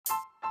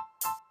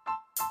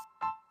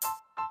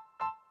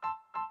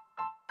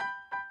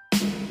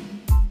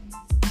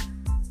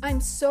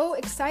I'm so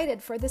excited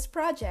for this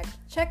project.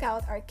 Check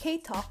out our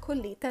K-Talk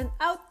Kulitan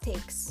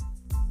outtakes.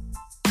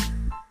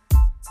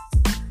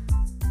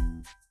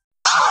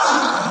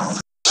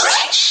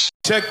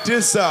 Check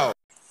this out.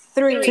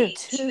 3,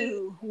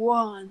 2,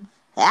 1.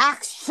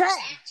 Action!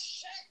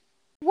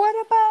 What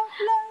about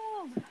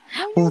love?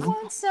 When you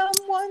want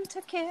someone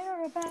to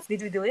care about.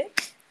 Did we do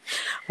it?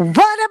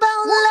 What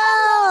about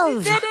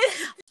love? We did it!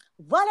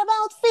 What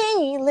about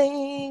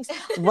feelings?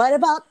 What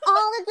about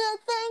all the good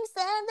things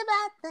and the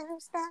bad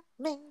things that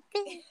make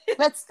it?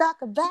 Let's talk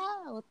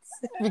about.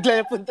 Bigla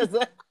na punta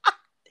sa...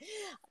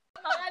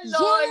 Mga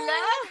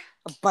lola!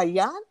 Ba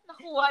yan?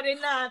 Nakuha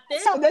rin natin.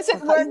 So does it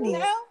work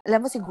now?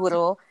 Alam mo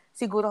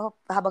siguro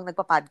habang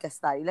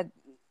nagpa-podcast tayo,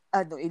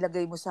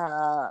 ilagay mo sa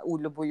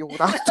ulo mo yung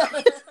router.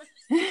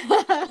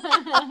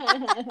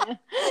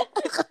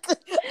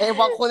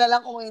 Ewan ko na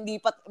lang kung hindi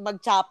pa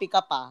mag-choppy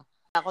ka pa.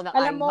 Ako ng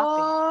Alam mo,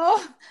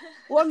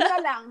 wag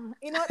na lang.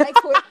 You know, I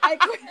quit.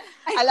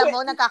 Alam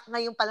mo,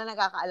 ngayon pala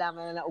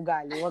nakakaalaman na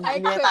ugali.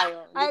 Hindi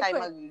tayo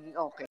magiging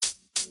okay.